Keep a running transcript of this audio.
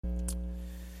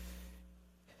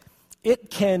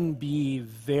It can be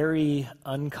very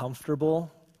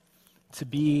uncomfortable to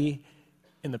be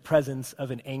in the presence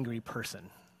of an angry person.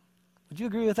 Would you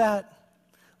agree with that?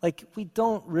 Like, we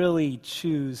don't really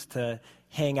choose to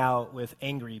hang out with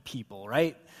angry people,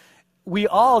 right? We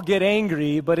all get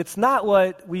angry, but it's not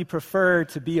what we prefer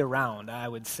to be around, I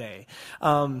would say.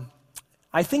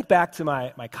 I think back to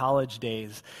my college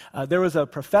days. There was a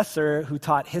professor who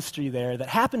taught history there that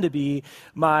happened to be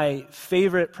my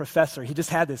favorite professor. He just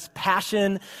had this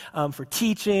passion for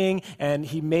teaching, and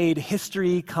he made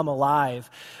history come alive.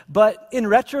 But in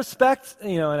retrospect,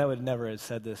 and I would never have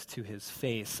said this to his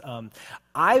face,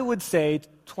 I would say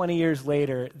 20 years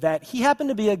later that he happened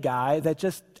to be a guy that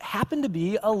just happened to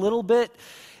be a little bit,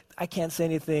 I can't say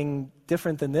anything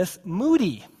different than this,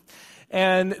 moody.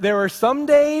 And there were some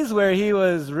days where he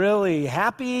was really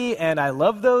happy, and I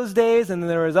loved those days, and then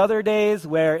there was other days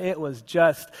where it was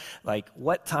just like,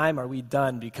 what time are we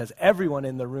done? Because everyone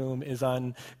in the room is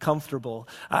uncomfortable.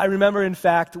 I remember, in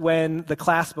fact, when the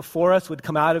class before us would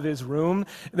come out of his room,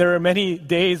 there were many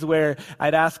days where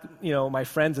I'd ask, my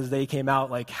friends as they came out,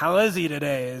 like, how is he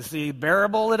today? Is he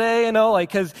bearable today?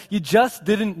 Because you just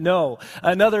didn't know.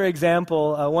 Another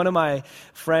example, one of my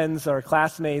friends or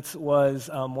classmates was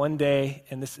one day,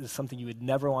 and this is something you would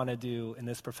never want to do in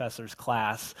this professor's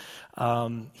class,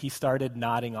 he started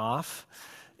nodding off.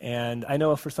 And I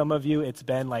know for some of you, it's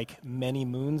been like many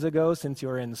moons ago since you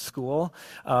were in school,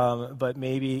 but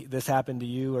maybe this happened to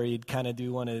you, or you'd kind of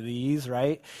do one of these,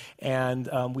 right? And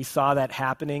we saw that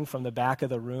happening from the back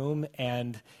of the room,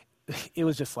 and it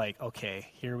was just like, okay,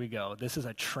 here we go. This is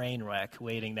a train wreck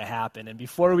waiting to happen. And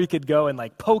before we could go and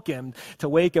poke him to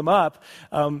wake him up,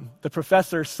 the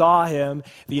professor saw him.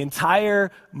 The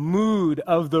entire mood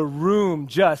of the room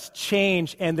just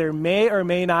changed, and there may or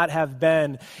may not have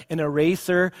been an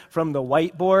eraser from the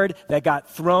whiteboard that got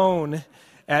thrown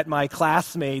at my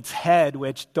classmate's head,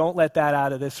 which don't let that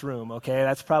out of this room, okay?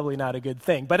 That's probably not a good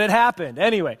thing, but it happened.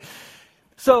 Anyway,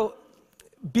 so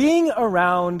being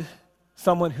around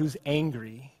someone who's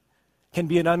angry can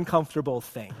be an uncomfortable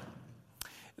thing.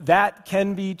 That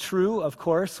can be true, of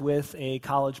course, with a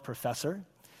college professor.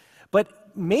 But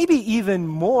maybe even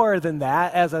more than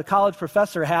that, as a college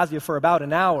professor has you for about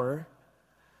an hour,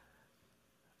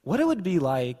 what it would be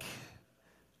like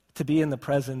to be in the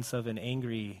presence of an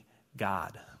angry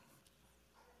God.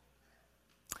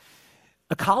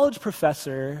 A college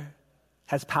professor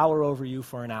has power over you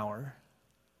for an hour.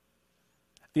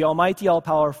 The almighty,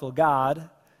 all-powerful God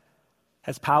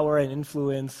has power and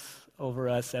influence over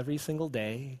us every single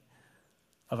day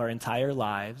of our entire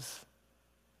lives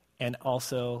and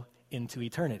also into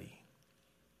eternity.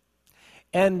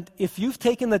 And if you've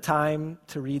taken the time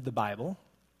to read the Bible,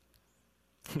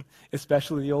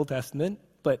 especially the Old Testament,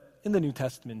 but in the New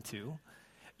Testament too,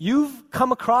 you've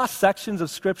come across sections of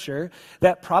Scripture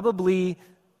that probably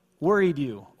worried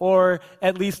you, or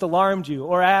at least alarmed you,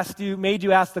 or made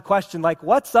you ask the question,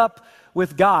 what's up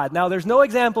with God? Now, there's no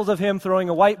examples of him throwing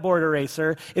a whiteboard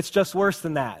eraser. It's just worse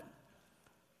than that.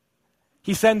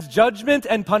 He sends judgment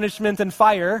and punishment and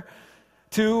fire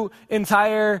to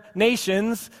entire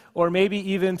nations, or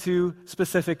maybe even to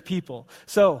specific people.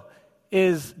 So,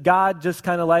 is God just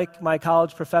kind of like my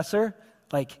college professor?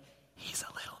 He's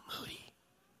a little moody.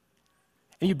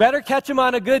 And you better catch him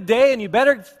on a good day, and you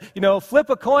better, flip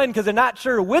a coin because they're not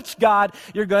sure which God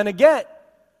you're going to get.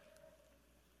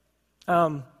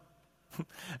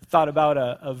 Thought about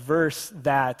a verse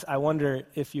that I wonder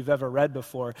if you've ever read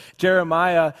before.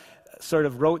 Jeremiah sort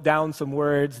of wrote down some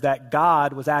words that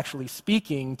God was actually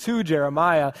speaking to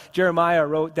Jeremiah. Jeremiah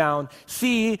wrote down,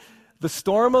 "See, the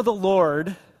storm of the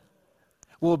Lord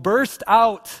will burst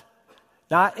out,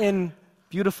 not in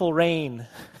beautiful rain,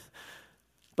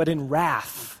 but in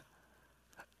wrath.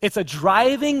 It's a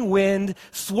driving wind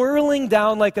swirling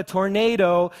down like a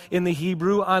tornado in the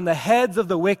Hebrew on the heads of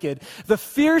the wicked. The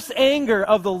fierce anger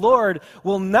of the Lord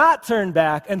will not turn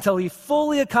back until he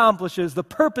fully accomplishes the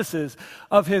purposes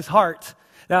of his heart."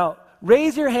 Now,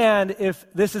 raise your hand if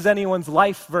this is anyone's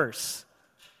life verse.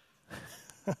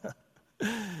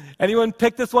 Anyone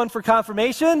pick this one for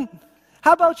confirmation?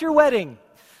 How about your wedding?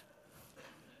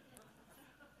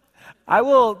 I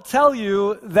will tell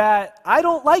you that I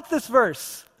don't like this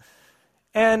verse,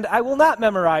 and I will not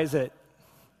memorize it,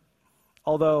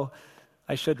 although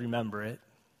I should remember it.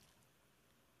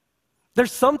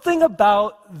 There's something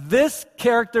about this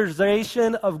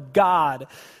characterization of God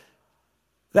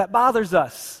that bothers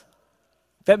us,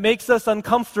 that makes us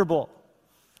uncomfortable,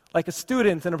 like a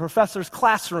student in a professor's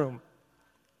classroom.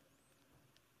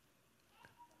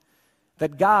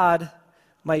 That God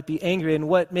might be angry, and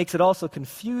what makes it also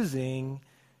confusing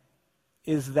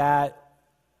is that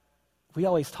we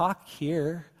always talk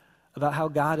here about how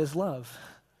God is love.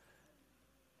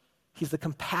 He's the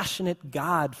compassionate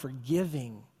God,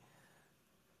 forgiving.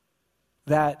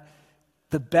 That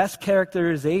the best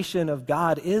characterization of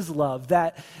God is love,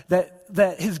 that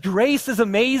his grace is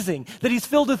amazing, that he's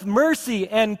filled with mercy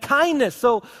and kindness.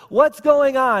 So what's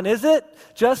going on? Is it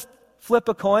just flip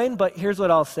a coin? But here's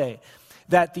what I'll say,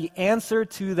 that the answer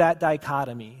to that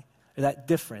dichotomy, that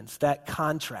difference, that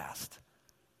contrast,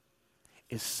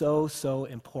 is so, so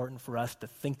important for us to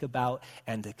think about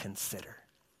and to consider.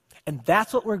 And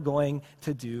that's what we're going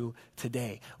to do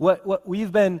today. What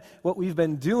we've been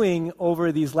doing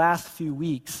over these last few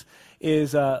weeks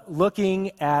is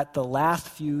looking at the last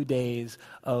few days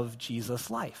of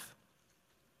Jesus' life.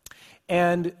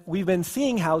 And we've been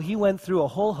seeing how he went through a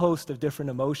whole host of different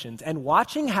emotions and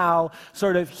watching how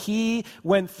sort of he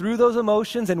went through those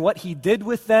emotions and what he did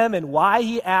with them and why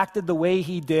he acted the way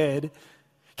he did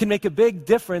can make a big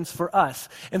difference for us.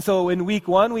 And so in week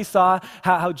 1, we saw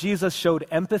how Jesus showed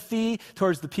empathy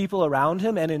towards the people around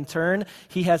him, and in turn,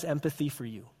 he has empathy for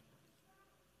you.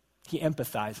 He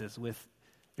empathizes with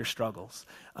your struggles.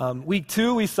 Week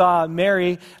 2, we saw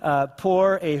Mary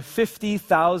pour a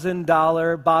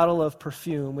 $50,000 bottle of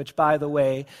perfume, which, by the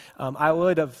way, I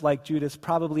would have, like Judas,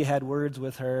 probably had words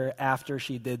with her after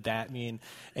she did that.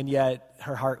 And yet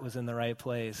her heart was in the right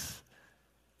place.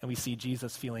 And we see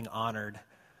Jesus feeling honored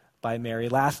by Mary.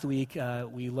 Last week,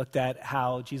 we looked at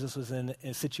how Jesus was in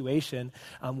a situation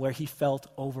where he felt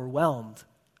overwhelmed.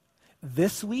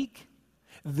 This week,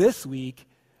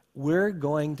 we're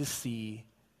going to see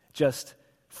just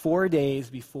 4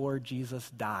 days before Jesus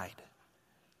died,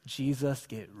 Jesus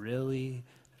get really,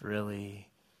 really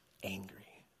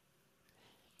angry.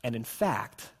 And in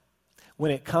fact, when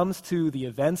it comes to the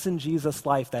events in Jesus'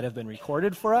 life that have been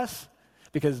recorded for us,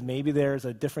 because maybe there's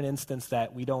a different instance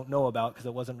that we don't know about because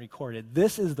it wasn't recorded.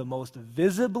 This is the most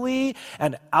visibly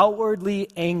and outwardly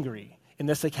angry in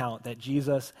this account that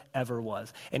Jesus ever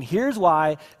was. And here's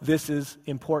why this is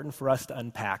important for us to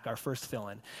unpack, our first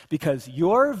fill-in. Because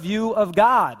your view of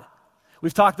God,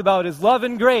 we've talked about his love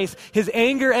and grace, his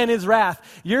anger and his wrath.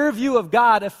 Your view of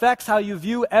God affects how you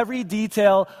view every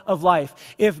detail of life.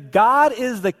 If God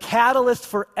is the catalyst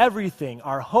for everything,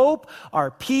 our hope, our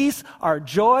peace, our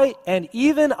joy, and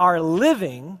even our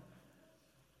living,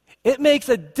 it makes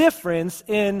a difference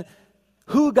in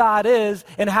who God is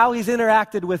and how he's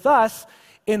interacted with us,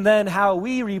 and then how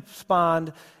we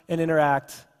respond and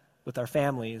interact with our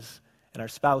families and our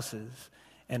spouses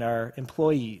and our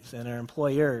employees, and our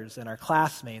employers, and our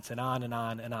classmates, and on and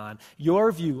on and on.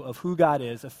 Your view of who God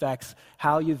is affects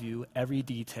how you view every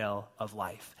detail of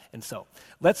life. And so,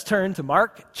 let's turn to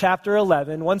Mark chapter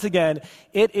 11. Once again,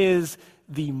 it is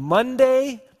the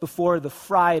Monday before the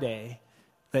Friday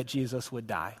that Jesus would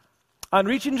die. On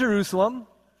reaching Jerusalem,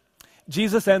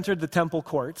 Jesus entered the temple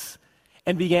courts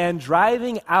and began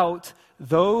driving out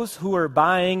those who were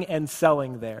buying and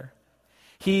selling there.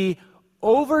 He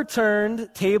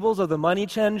overturned tables of the money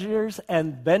changers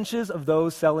and benches of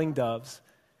those selling doves,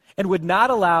 and would not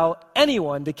allow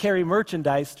anyone to carry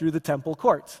merchandise through the temple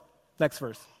courts. Next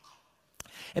verse.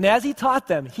 And as he taught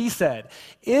them, he said,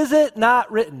 "Is it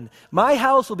not written, 'My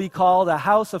house will be called a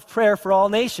house of prayer for all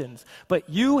nations,' but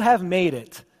you have made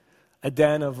it a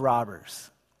den of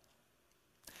robbers."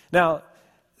 Now,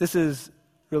 this is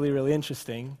really, really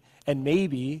interesting, and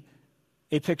maybe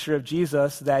a picture of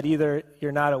Jesus that either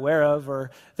you're not aware of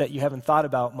or that you haven't thought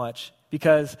about much.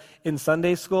 Because in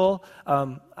Sunday school,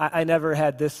 I never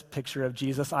had this picture of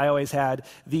Jesus. I always had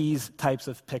these types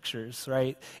of pictures,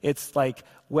 right? It's like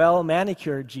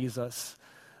well-manicured Jesus,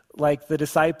 like the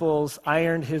disciples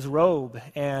ironed his robe,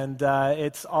 and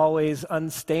it's always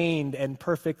unstained and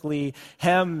perfectly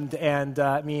hemmed, and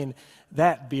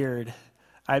that beard.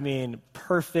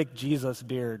 Perfect Jesus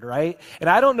beard, right? And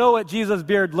I don't know what Jesus'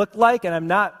 beard looked like, and I'm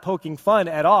not poking fun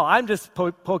at all. I'm just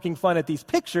poking fun at these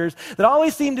pictures that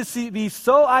always seem to be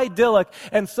so idyllic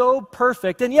and so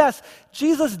perfect. And yes,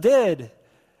 Jesus did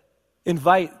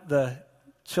invite the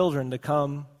children to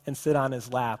come and sit on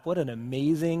his lap. What an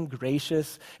amazing,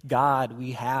 gracious God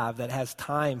we have that has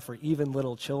time for even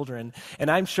little children.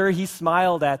 And I'm sure he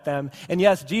smiled at them. And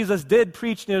yes, Jesus did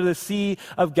preach near the Sea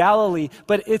of Galilee.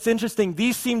 But it's interesting,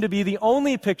 these seem to be the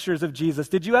only pictures of Jesus.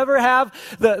 Did you ever have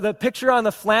the picture on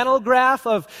the flannel graph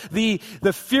of the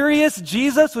furious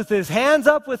Jesus with his hands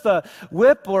up with a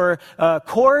whip or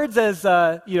cords as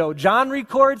John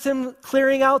records him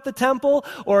clearing out the temple?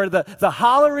 Or the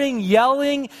hollering,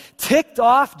 yelling, ticked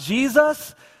off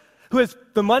Jesus, who as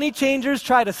the money changers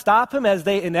try to stop him, as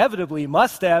they inevitably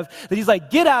must have, that he's like,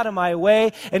 "Get out of my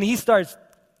way," and he starts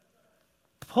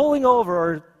pulling over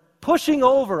or pushing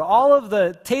over all of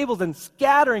the tables and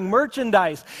scattering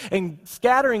merchandise and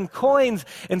scattering coins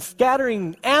and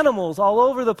scattering animals all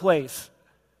over the place.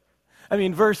 I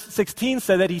mean, verse 16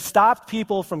 said that he stopped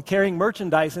people from carrying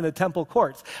merchandise in the temple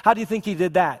courts. How do you think he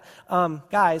did that?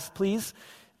 Guys, please,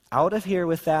 out of here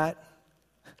with that.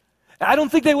 I don't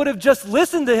think they would have just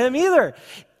listened to him either.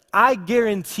 I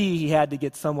guarantee he had to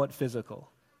get somewhat physical.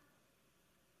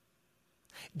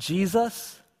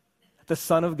 Jesus, the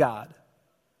Son of God,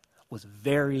 was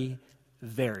very,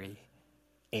 very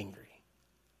angry.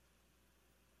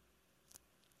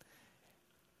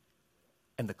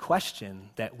 And the question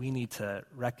that we need to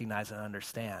recognize and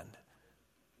understand,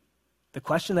 the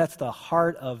question that's the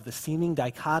heart of the seeming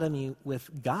dichotomy with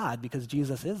God, because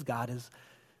Jesus is God,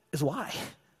 is why?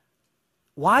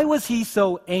 Why was he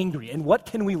so angry, and what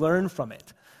can we learn from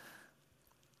it?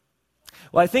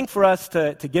 Well, I think for us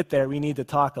to get there, we need to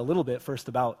talk a little bit first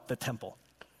about the temple.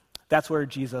 That's where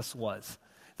Jesus was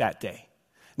that day.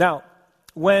 Now,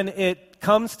 when it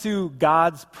comes to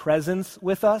God's presence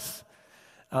with us,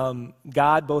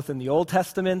 God, both in the Old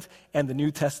Testament and the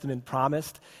New Testament,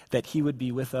 promised that he would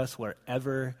be with us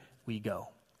wherever we go.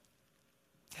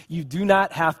 You do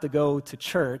not have to go to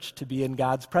church to be in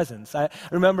God's presence. I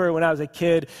remember when I was a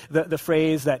kid, the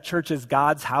phrase that church is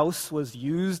God's house was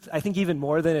used, I think even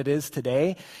more than it is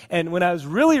today. And when I was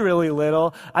really, really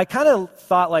little, I kind of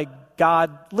thought like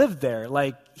God lived there,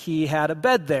 like he had a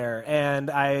bed there. And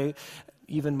I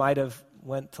even might have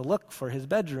went to look for his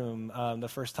bedroom the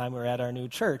first time we were at our new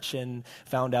church and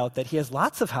found out that he has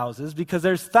lots of houses because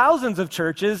there's thousands of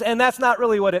churches, and that's not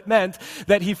really what it meant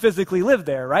that he physically lived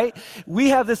there, right? We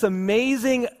have this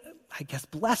amazing,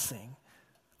 blessing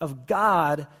of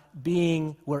God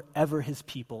being wherever his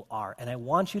people are. And I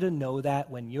want you to know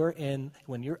that when you're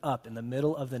up in the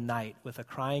middle of the night with a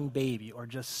crying baby or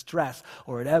just stress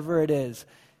or whatever it is,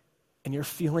 and you're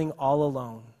feeling all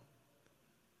alone,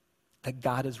 that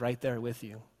God is right there with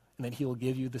you, and that he will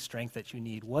give you the strength that you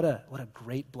need. What a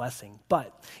great blessing.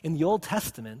 But in the Old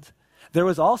Testament, there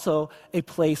was also a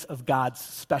place of God's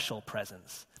special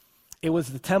presence. It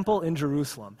was the temple in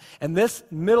Jerusalem. And this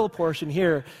middle portion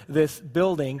here, this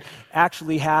building,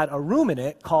 actually had a room in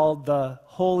it called the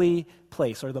Holy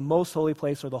Place, or the Most Holy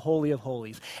Place, or the Holy of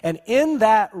Holies. And in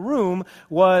that room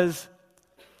was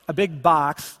a big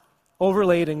box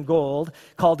overlaid in gold,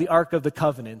 called the Ark of the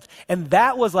Covenant. And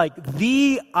that was like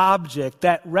the object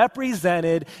that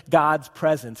represented God's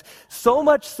presence. So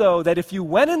much so that if you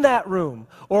went in that room,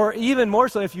 or even more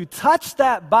so, if you touched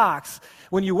that box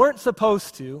when you weren't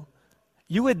supposed to,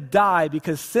 you would die,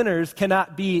 because sinners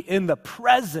cannot be in the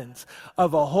presence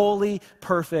of a holy,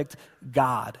 perfect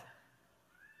God.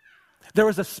 There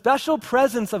was a special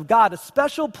presence of God, a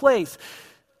special place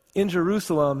in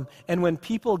Jerusalem, and when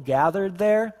people gathered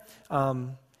there,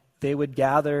 they would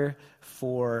gather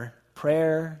for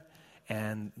prayer,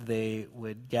 and they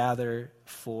would gather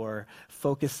for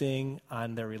focusing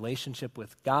on their relationship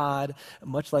with God,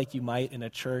 much like you might in a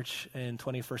church in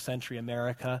 21st century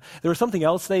America. There was something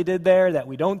else they did there that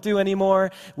we don't do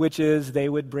anymore, which is they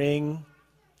would bring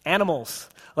animals,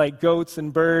 like goats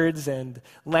and birds and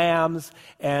lambs,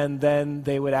 and then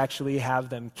they would actually have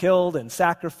them killed and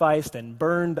sacrificed and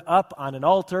burned up on an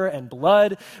altar, and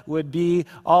blood would be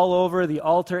all over the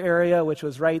altar area, which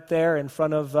was right there in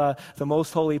front of the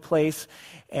most holy place,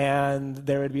 and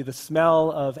there would be the smell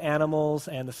of animals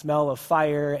and the smell of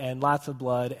fire and lots of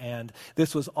blood, and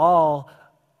this was all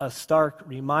a stark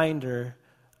reminder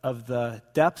of the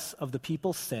depths of the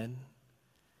people's sin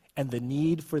and the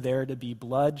need for there to be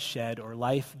blood shed or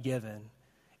life given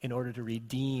in order to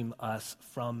redeem us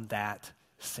from that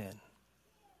sin.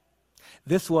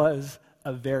 This was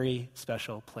a very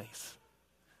special place.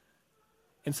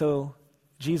 And so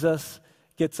Jesus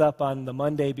gets up on the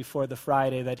Monday before the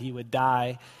Friday that he would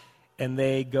die, and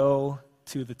they go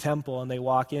to the temple and they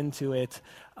walk into it.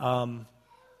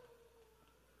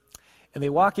 And they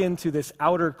walk into this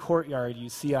outer courtyard you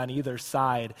see on either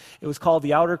side. It was called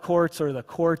the outer courts, or the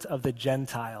court of the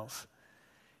Gentiles.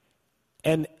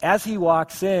 And as he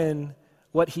walks in,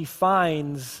 what he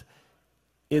finds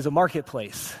is a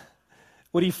marketplace.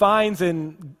 What he finds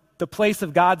in the place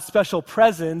of God's special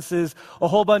presence is a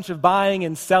whole bunch of buying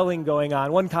and selling going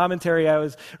on. One commentary I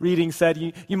was reading said,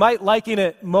 you might liken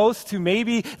it most to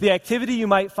maybe the activity you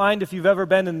might find if you've ever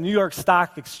been in the New York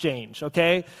Stock Exchange,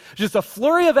 okay? Just a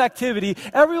flurry of activity,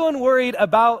 everyone worried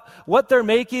about what they're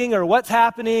making or what's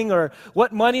happening or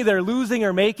what money they're losing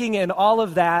or making and all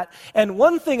of that. And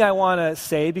one thing I want to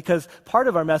say, because part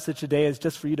of our message today is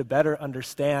just for you to better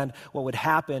understand what would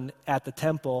happen at the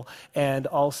temple and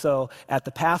also at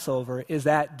the Passover, is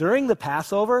that during the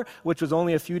Passover, which was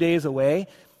only a few days away,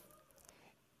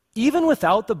 Even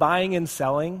without the buying and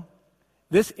selling,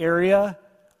 this area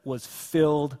was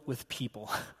filled with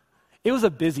people. It was a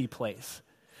busy place.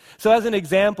 So as an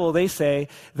example, they say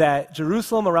that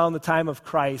Jerusalem around the time of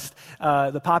Christ,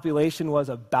 the population was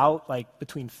about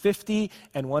between 50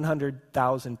 and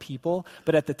 100,000 people.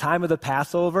 But at the time of the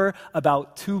Passover,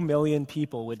 about 2 million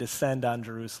people would descend on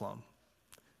Jerusalem.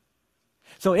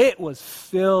 So it was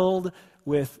filled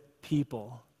with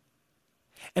people.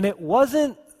 And it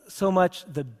wasn't so much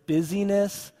the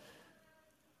busyness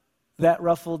that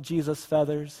ruffled Jesus'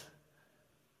 feathers.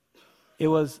 It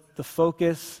was the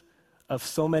focus of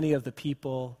so many of the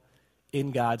people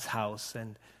in God's house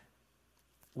and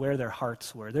where their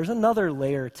hearts were. There's another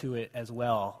layer to it as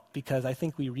well, because I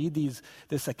think we read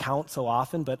this account so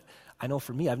often, but I know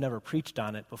for me, I've never preached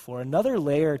on it before. Another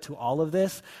layer to all of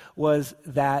this was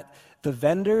that the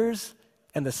vendors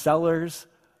and the sellers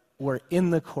were in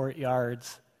the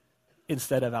courtyards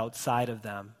instead of outside of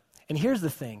them. And here's the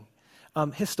thing.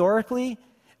 Historically,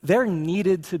 there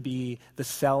needed to be the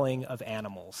selling of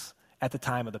animals at the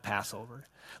time of the Passover.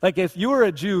 Like if you were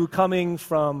a Jew coming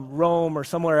from Rome or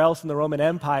somewhere else in the Roman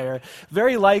Empire,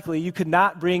 very likely you could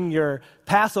not bring your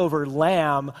Passover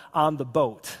lamb on the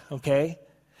boat, okay?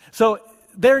 So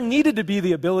there needed to be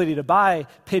the ability to buy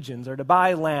pigeons or to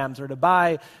buy lambs or to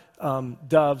buy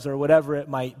doves or whatever it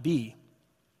might be.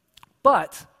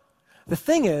 But the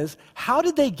thing is, how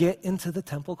did they get into the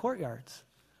temple courtyards?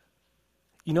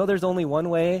 You know there's only one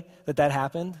way that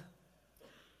happened?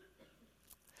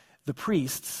 The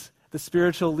priests, the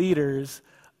spiritual leaders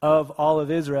of all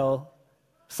of Israel,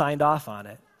 signed off on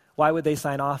it. Why would they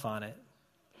sign off on it?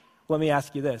 Let me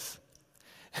ask you this.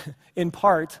 In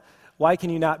part, why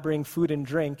can you not bring food and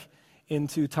drink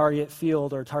into Target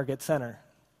Field or Target Center?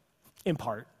 In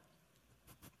part.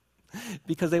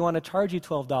 Because they want to charge you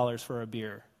 $12 for a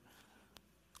beer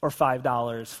or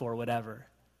 $5 for whatever.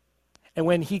 And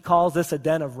when he calls this a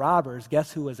den of robbers,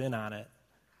 guess who was in on it?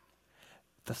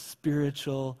 The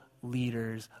spiritual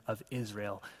leaders of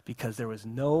Israel, because there was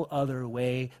no other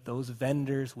way those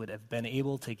vendors would have been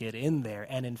able to get in there.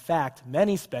 And in fact,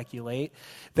 many speculate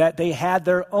that they had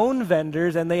their own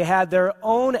vendors and they had their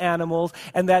own animals,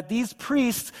 and that these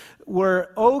priests were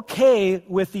okay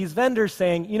with these vendors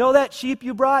saying, you know that sheep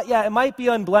you brought? Yeah, it might be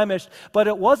unblemished, but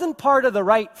it wasn't part of the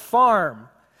right farm.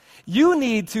 You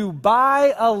need to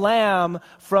buy a lamb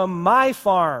from my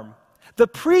farm, the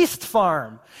priest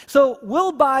farm. So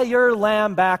we'll buy your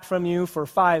lamb back from you for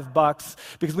 $5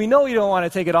 because we know you don't want to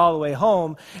take it all the way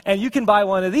home, and you can buy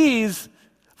one of these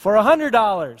for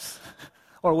 $100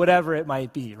 or whatever it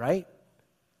might be, right?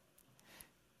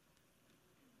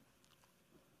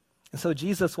 And so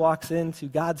Jesus walks into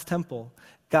God's temple,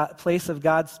 place of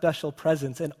God's special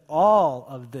presence, and all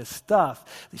of this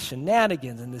stuff, the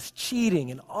shenanigans and this cheating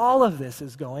and all of this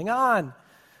is going on.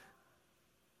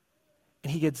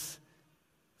 And he gets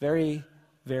very,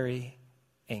 very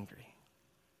angry.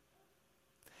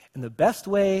 And the best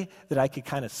way that I could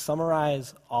kind of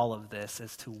summarize all of this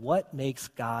as to what makes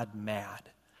God mad,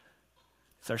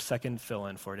 it's our second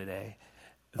fill-in for today,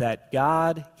 that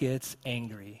God gets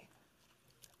angry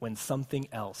when something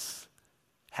else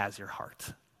has your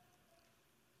heart.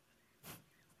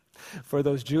 For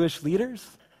those Jewish leaders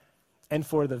and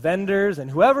for the vendors and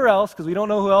whoever else, because we don't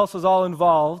know who else was all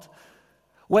involved,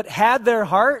 what had their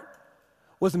heart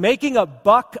was making a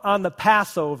buck on the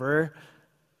Passover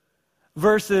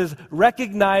versus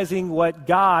recognizing what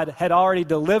God had already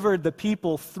delivered the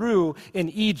people through in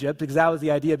Egypt, because that was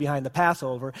the idea behind the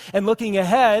Passover, and looking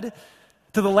ahead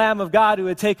to the Lamb of God who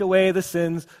would take away the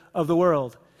sins of the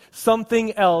world.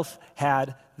 Something else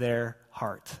had their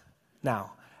heart.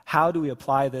 Now, how do we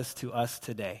apply this to us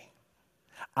today?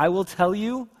 I will tell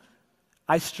you,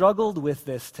 I struggled with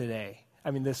this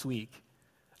this week,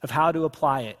 of how to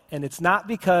apply it. And it's not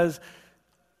because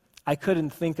I couldn't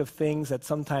think of things that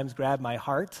sometimes grab my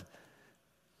heart.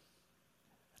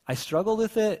 I struggled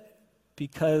with it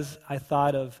because I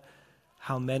thought of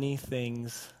how many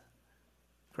things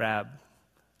grab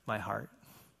my heart.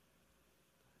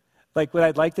 Like what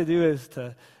I'd like to do is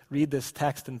to read this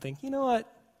text and think, you know what?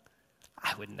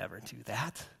 I would never do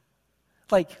that.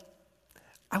 Like,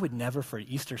 I would never for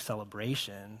Easter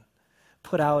celebration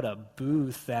put out a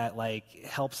booth that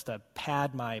helps to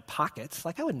pad my pockets.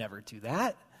 I would never do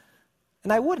that.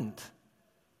 And I wouldn't.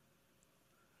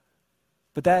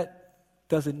 But that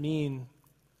doesn't mean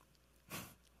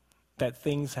that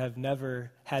things have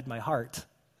never had my heart.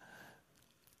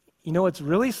 You know what's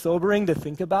really sobering to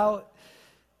think about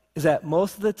is that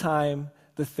most of the time,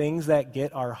 the things that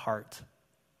get our heart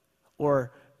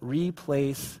or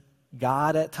replace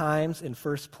God at times in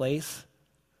first place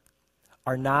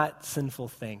are not sinful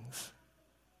things.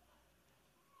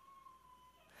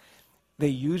 they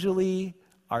usually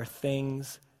are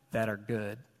things that are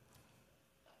good,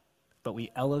 but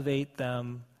we elevate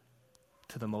them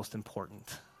to the most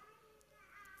important.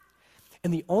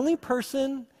 And the only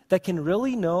person that can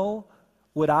really know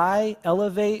what I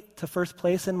elevate to first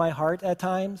place in my heart at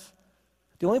times,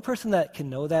 the only person that can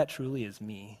know that truly is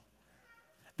me.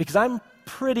 Because I'm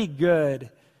pretty good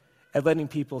at letting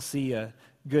people see a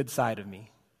good side of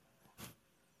me.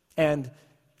 And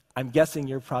I'm guessing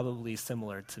you're probably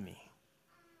similar to me.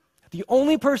 The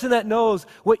only person that knows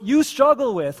what you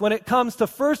struggle with when it comes to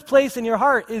first place in your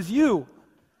heart is you.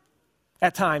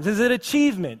 At times, is it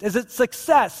achievement? Is it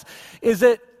success? Is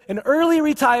it an early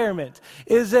retirement?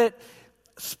 Is it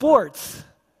sports?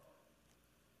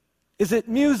 Is it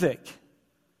music?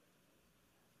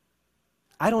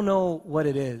 I don't know what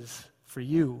it is for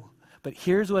you, but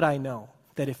here's what I know,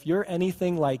 that if you're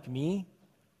anything like me,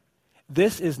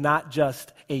 this is not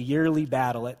just a yearly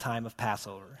battle at time of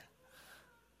Passover.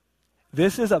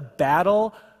 This is a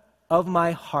battle of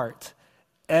my heart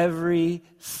every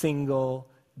single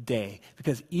day.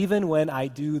 Because even when I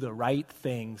do the right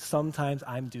thing, sometimes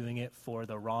I'm doing it for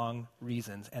the wrong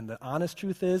reasons. And the honest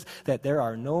truth is that there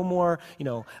are no more,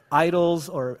 idols,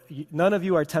 or none of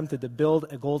you are tempted to build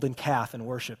a golden calf and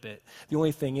worship it. The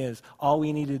only thing is, all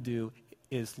we need to do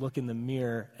is look in the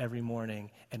mirror every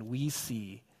morning and we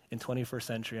see in 21st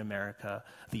century America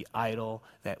the idol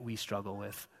that we struggle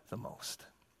with the most.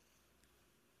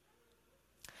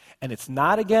 And it's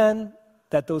not, again,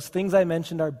 that those things I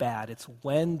mentioned are bad. It's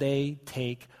when they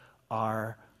take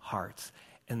our hearts.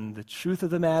 And the truth of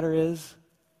the matter is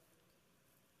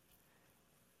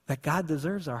that God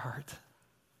deserves our heart.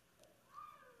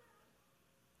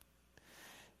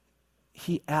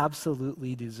 He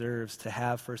absolutely deserves to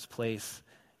have first place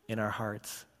in our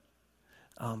hearts.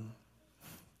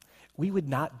 We would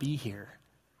not be here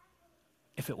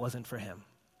if it wasn't for him.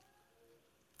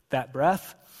 That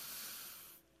breath,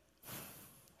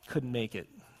 couldn't make it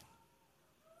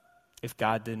if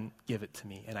God didn't give it to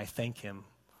me, and I thank him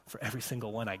for every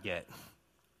single one I get.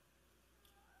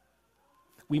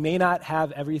 We may not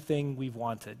have everything we've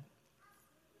wanted,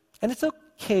 and it's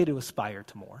okay to aspire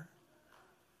to more.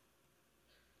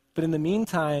 But in the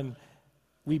meantime,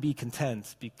 we be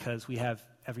content because we have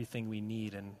everything we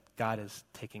need and God is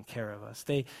taking care of us.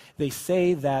 They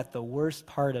say that the worst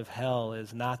part of hell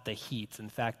is not the heat. In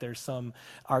fact, there's some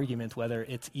argument whether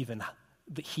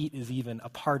the heat is even a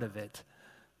part of it,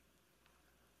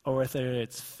 or whether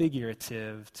it's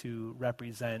figurative to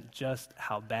represent just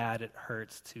how bad it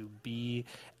hurts to be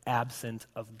absent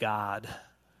of God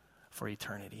for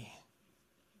eternity.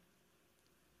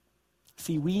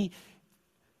 See, we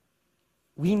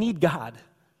need God,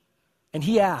 and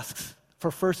he asks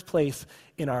for first place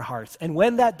in our hearts. And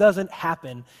when that doesn't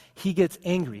happen, he gets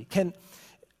angry.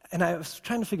 And I was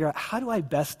trying to figure out, how do I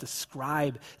best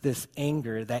describe this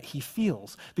anger that he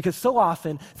feels? Because so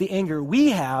often, the anger we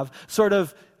have sort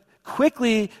of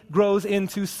quickly grows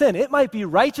into sin. It might be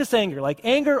righteous anger, like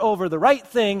anger over the right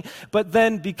thing, but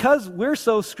then because we're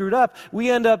so screwed up,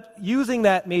 we end up using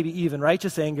that maybe even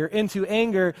righteous anger into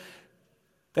anger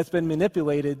that's been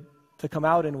manipulated to come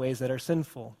out in ways that are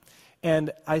sinful.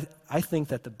 And I think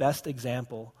that the best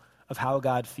example of how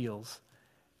God feels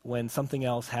when something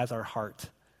else has our heart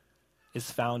is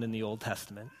found in the Old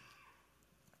Testament.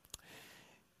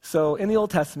 So in the Old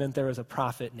Testament, there was a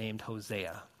prophet named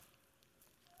Hosea.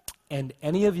 And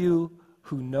any of you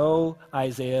who know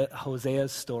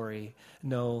Hosea's story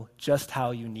know just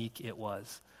how unique it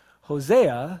was.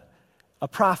 Hosea, a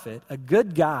prophet, a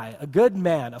good guy, a good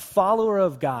man, a follower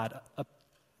of God, a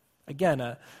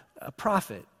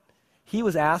prophet. He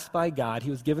was asked by God, he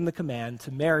was given the command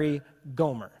to marry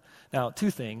Gomer. Now, two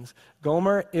things.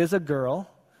 Gomer is a girl,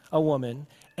 a woman,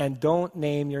 and don't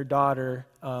name your daughter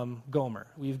Gomer.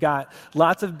 We've got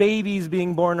lots of babies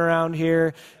being born around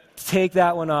here. Take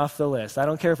that one off the list. I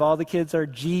don't care if all the kids are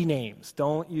G names.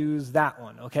 Don't use that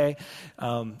one, okay?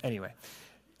 Anyway.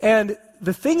 And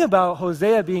the thing about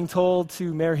Hosea being told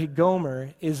to marry Gomer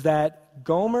is that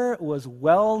Gomer was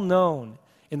well known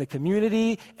in the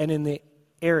community and in the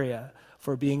area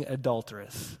for being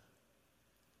adulterous.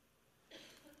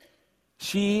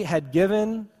 She had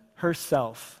given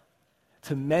herself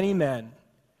to many men,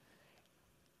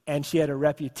 and she had a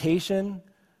reputation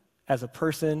as a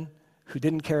person who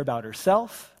didn't care about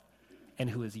herself and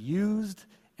who was used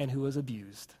and who was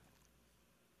abused.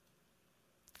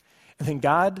 And then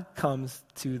God comes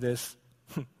to this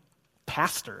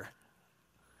pastor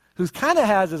who kind of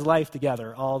has his life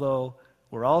together, although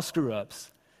we're all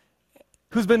screw-ups,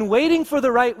 who's been waiting for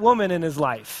the right woman in his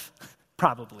life,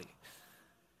 probably,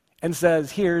 and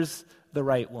says, here's the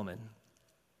right woman.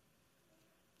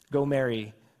 go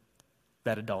marry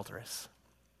that adulteress.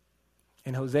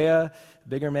 And Hosea,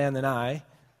 bigger man than I,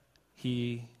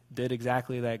 he did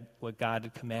exactly that, what God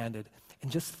had commanded.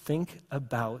 And just think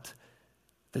about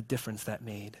the difference that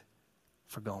made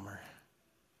for Gomer.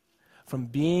 From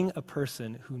being a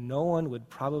person who no one would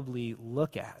probably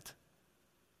look at,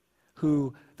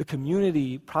 who the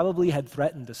community probably had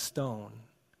threatened to stone,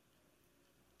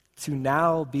 to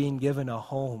now being given a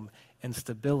home and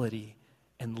stability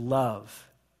and love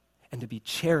and to be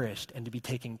cherished and to be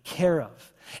taken care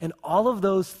of. And all of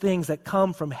those things that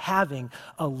come from having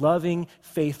a loving,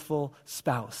 faithful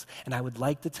spouse. And I would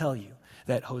like to tell you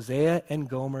that Hosea and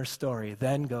Gomer's story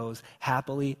then goes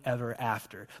happily ever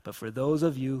after. But for those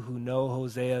of you who know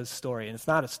Hosea's story, and it's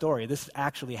not a story, this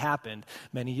actually happened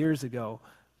many years ago,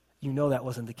 you know that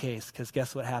wasn't the case, because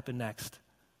guess what happened next?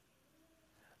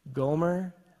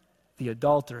 Gomer, the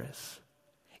adulteress,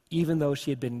 even though she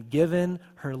had been given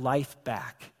her life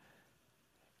back,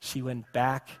 she went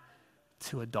back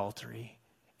to adultery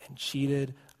and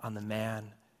cheated on the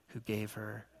man who gave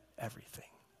her everything.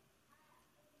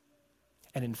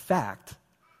 And in fact,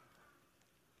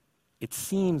 it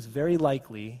seems very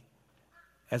likely,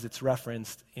 as it's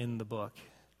referenced in the book,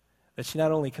 that she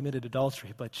not only committed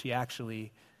adultery, but she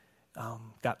actually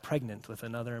got pregnant with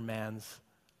another man's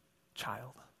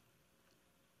child.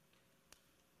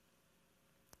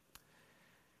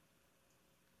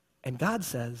 And God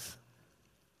says,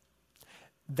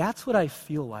 that's what I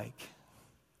feel like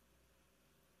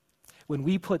when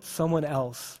we put someone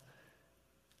else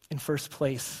in first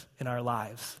place in our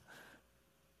lives.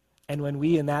 And when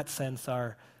we, in that sense,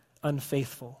 are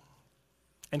unfaithful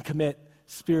and commit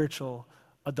spiritual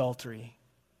adultery.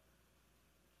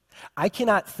 I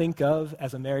cannot think of,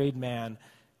 as a married man,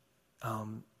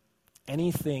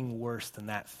 anything worse than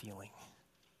that feeling.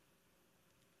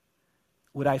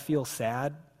 Would I feel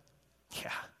sad?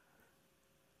 Yeah.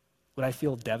 Would I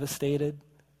feel devastated?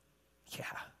 Yeah.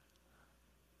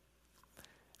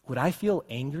 Would I feel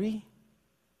angry?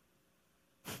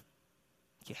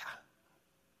 Yeah.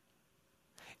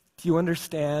 Do you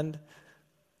understand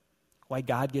why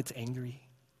God gets angry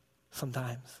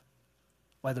sometimes?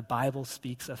 Why the Bible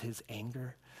speaks of his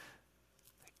anger?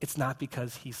 It's not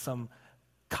because he's some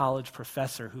college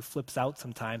professor who flips out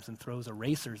sometimes and throws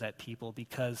erasers at people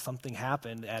because something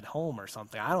happened at home or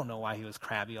something. I don't know why he was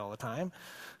crabby all the time.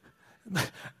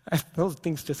 Those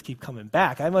things just keep coming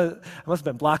back. I must have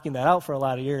been blocking that out for a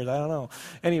lot of years. I don't know.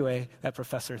 Anyway, that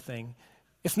professor thing.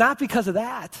 It's not because of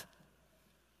that.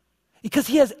 Because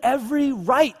he has every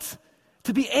right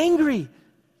to be angry.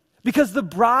 Because the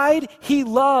bride he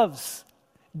loves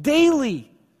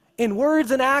daily in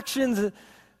words and actions,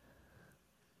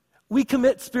 we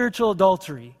commit spiritual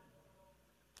adultery.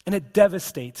 And it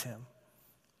devastates him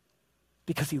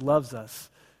because he loves us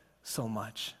so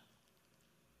much.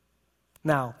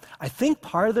 Now, I think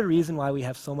part of the reason why we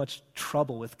have so much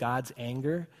trouble with God's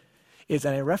anger is,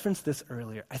 and I referenced this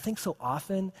earlier, I think so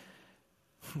often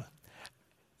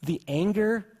the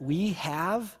anger we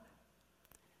have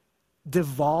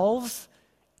devolves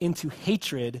into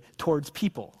hatred towards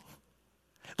people.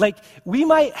 Like, we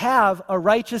might have a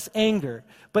righteous anger,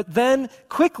 but then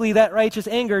quickly that righteous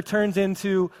anger turns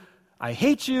into, I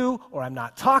hate you, or I'm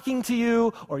not talking to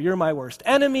you, or you're my worst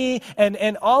enemy,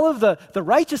 and all of the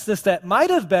righteousness that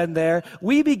might have been there,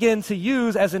 we begin to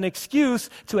use as an excuse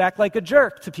to act like a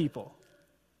jerk to people.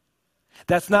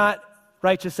 That's not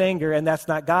righteous anger, and that's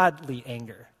not godly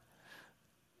anger.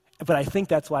 But I think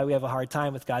that's why we have a hard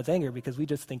time with God's anger, because we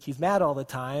just think he's mad all the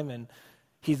time, and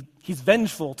he's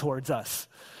vengeful towards us.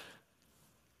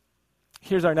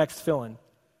 Here's our next fill-in.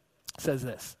 It says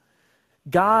this: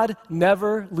 God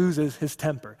never loses his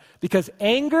temper, because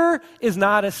anger is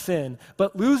not a sin,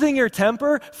 but losing your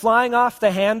temper, flying off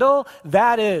the handle,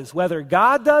 that is, whether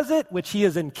God does it, which he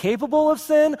is incapable of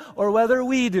sin, or whether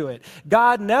we do it.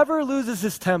 God never loses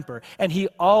his temper, and he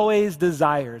always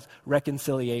desires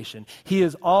reconciliation. He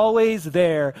is always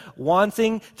there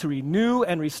wanting to renew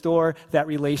and restore that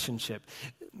relationship.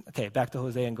 Okay, back to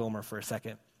Hosea and Gomer for a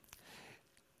second.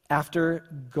 After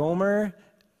Gomer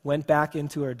went back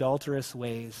into her adulterous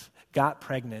ways, got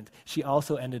pregnant, she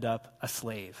also ended up a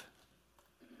slave.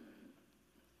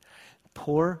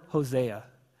 Poor Hosea.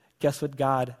 Guess what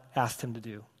God asked him to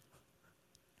do?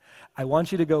 I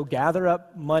want you to go gather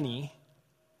up money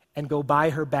and go buy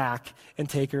her back and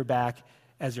take her back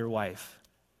as your wife.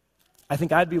 I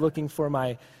think I'd be looking for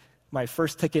my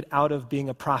first ticket out of being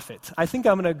a prophet. I think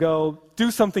I'm going to go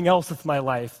do something else with my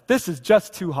life. This is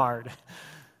just too hard.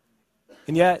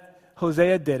 And yet,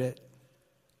 Hosea did it,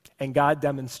 and God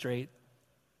demonstrates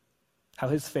how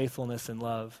his faithfulness and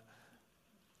love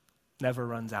never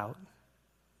runs out.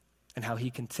 and how he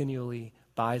continually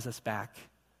buys us back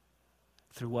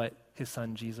through what his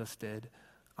son Jesus did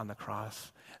on the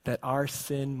cross, that our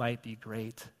sin might be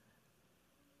great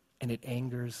and it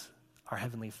angers our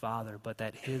Heavenly Father, but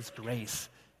that his grace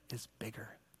is bigger.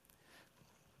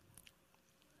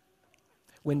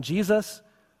 When Jesus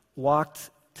walked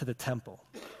to the temple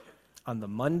on the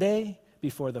Monday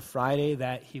before the Friday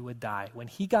that he would die, when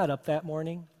he got up that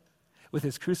morning with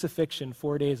his crucifixion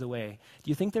 4 days away, do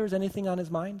you think there was anything on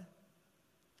his mind?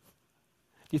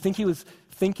 Do you think he was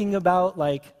thinking about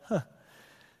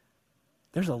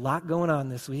there's a lot going on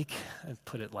this week, I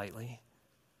put it lightly,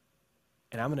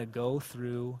 and I'm going to go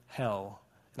through hell,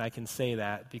 and I can say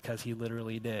that because he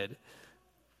literally did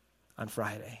on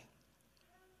Friday.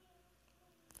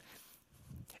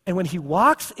 And when he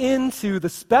walks into the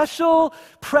special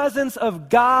presence of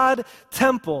God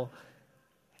temple,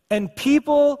 and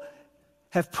people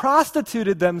have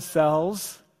prostituted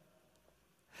themselves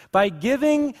by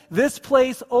giving this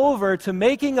place over to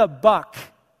making a buck,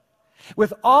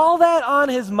 with all that on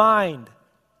his mind,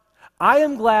 I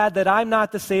am glad that I'm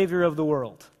not the Savior of the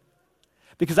world.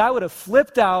 Because I would have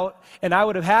flipped out, and I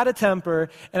would have had a temper,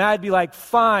 and I'd be like,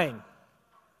 fine,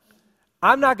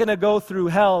 I'm not going to go through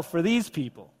hell for these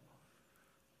people.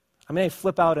 I may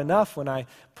flip out enough when I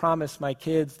promise my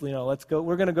kids, let's go,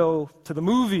 we're going to go to the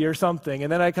movie or something,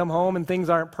 and then I come home and things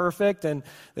aren't perfect, and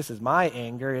this is my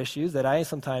anger issues that I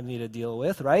sometimes need to deal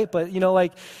with, right? But,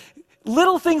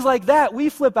 little things like that we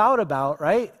flip out about,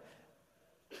 right?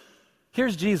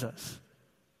 Here's Jesus,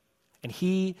 and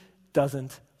he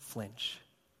doesn't flinch.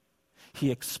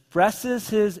 He expresses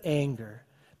his anger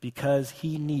because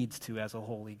he needs to as a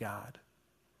holy God.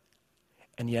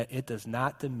 And yet it does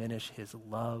not diminish his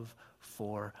love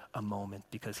for a moment,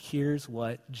 because here's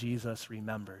what Jesus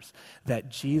remembers, that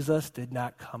Jesus did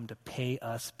not come to pay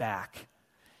us back.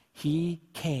 He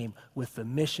came with the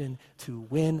mission to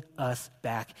win us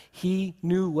back. He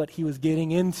knew what he was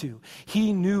getting into.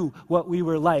 He knew what we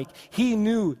were like. He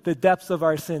knew the depths of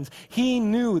our sins. He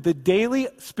knew the daily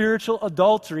spiritual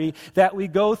adultery that we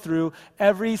go through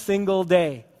every single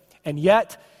day. And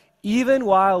yet, even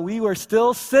while we were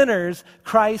still sinners,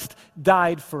 Christ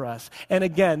died for us. And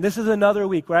again, this is another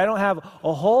week where I don't have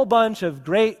a whole bunch of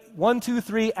great 1, 2,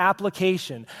 3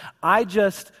 application. I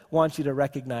just want you to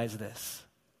recognize this.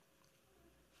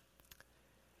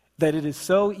 That it is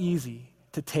so easy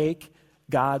to take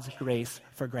God's grace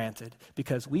for granted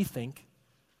because we think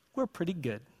we're pretty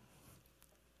good.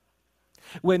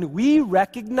 When we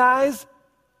recognize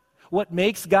what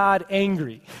makes God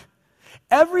angry,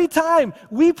 every time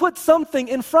we put something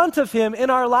in front of him in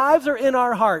our lives or in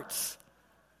our hearts,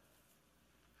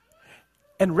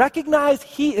 and recognize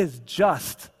he is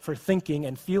just for thinking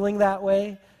and feeling that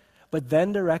way, but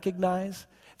then to recognize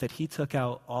that he took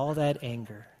out all that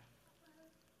anger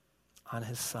on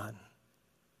his son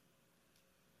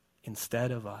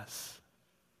instead of us.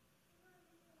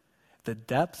 The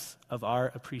depths of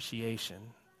our appreciation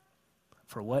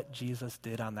for what Jesus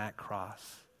did on that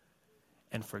cross,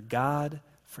 and for God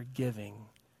forgiving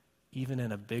even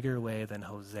in a bigger way than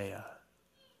Hosea,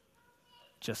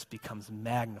 just becomes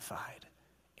magnified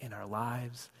in our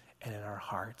lives and in our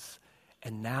hearts.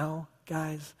 And now,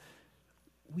 guys,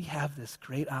 we have this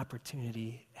great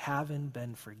opportunity, having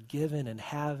been forgiven and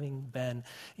having been,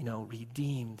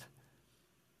 redeemed,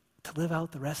 to live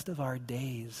out the rest of our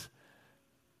days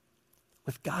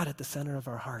with God at the center of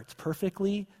our hearts.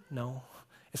 Perfectly? No,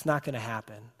 it's not going to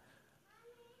happen.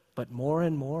 But more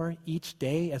and more each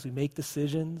day as we make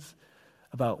decisions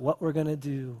about what we're going to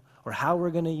do or how we're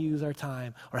going to use our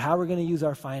time or how we're going to use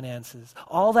our finances,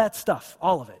 all that stuff,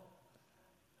 all of it,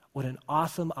 what an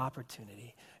awesome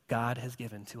opportunity God has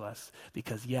given to us,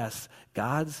 because yes,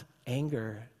 God's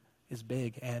anger is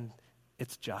big and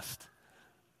it's just,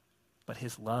 but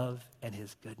his love and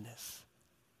his goodness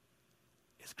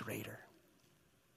is greater.